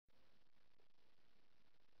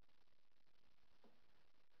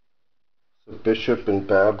Bishop and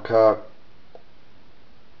Babcock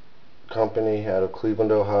Company out of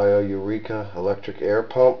Cleveland, Ohio, Eureka electric air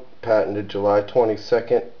pump, patented July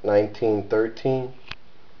 22nd, 1913.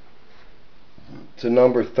 It's a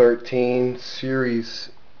number 13, series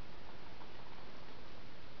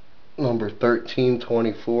number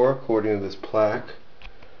 1324, according to this plaque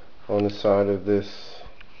on the side of this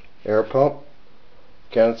air pump.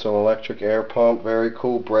 Again, it's an electric air pump, very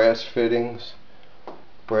cool, brass fittings,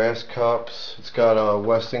 brass cups. It's got a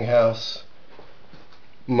Westinghouse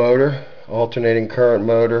motor, alternating current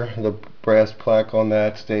motor. The brass plaque on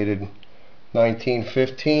that's dated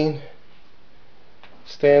 1915.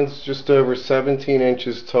 Stands just over 17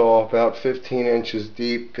 inches tall, about 15 inches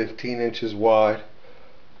deep, 15 inches wide.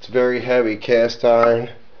 It's very heavy, cast iron,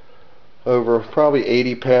 over probably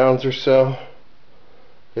 80 pounds or so.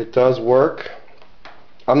 It does work.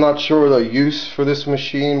 I'm not sure the use for this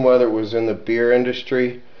machine, whether it was in the beer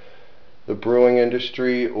industry, the brewing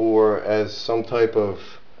industry, or as some type of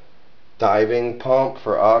diving pump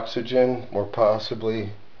for oxygen, or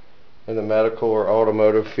possibly in the medical or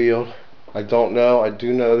automotive field. I don't know. I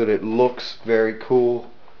do know that it looks very cool.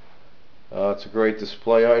 It's a great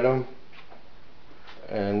display item,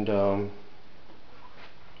 and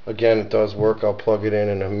again, it does work. I'll plug it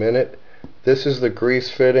in a minute. This is the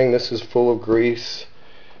grease fitting. This is full of grease.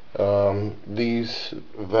 These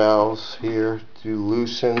valves here do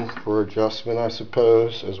loosen for adjustment, I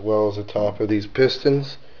suppose, as well as the top of these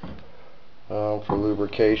pistons for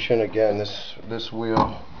lubrication. Again, this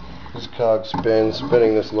wheel, this cog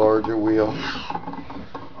spinning this larger wheel,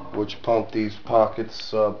 which pump these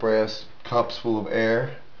pockets, brass cups full of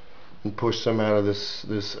air, and push them out of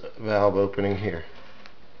this valve opening here.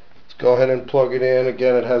 Let's go ahead and plug it in.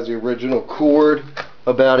 Again, it has the original cord,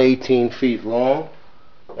 about 18 feet long.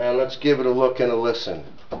 And let's give it a look and a listen.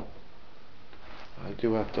 I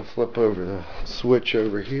do have to flip over the switch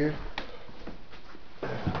over here.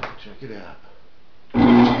 Check it out.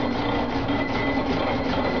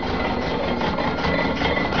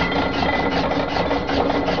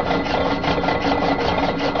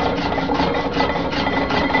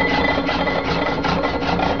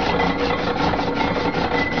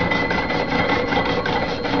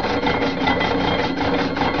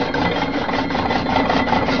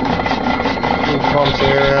 Pumps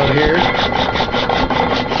air out here.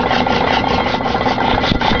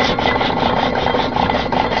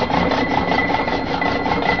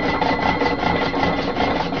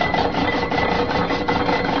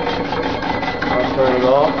 I'll turn it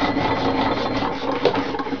off.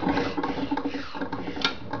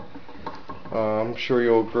 I'm sure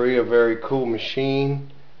you'll agree, a very cool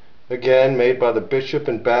machine. Again, made by the Bishop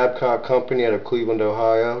and Babcock Company out of Cleveland,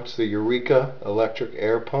 Ohio. It's the Eureka electric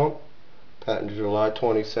air pump, patented July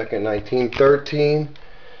 22nd, 1913.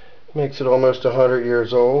 Makes it almost 100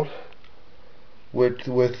 years old, with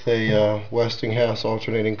a Westinghouse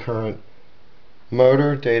alternating current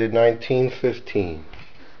motor, dated 1915.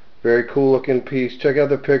 Very cool looking piece. Check out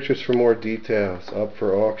the pictures for more details. Up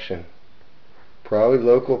for auction. Probably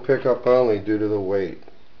local pickup only due to the weight.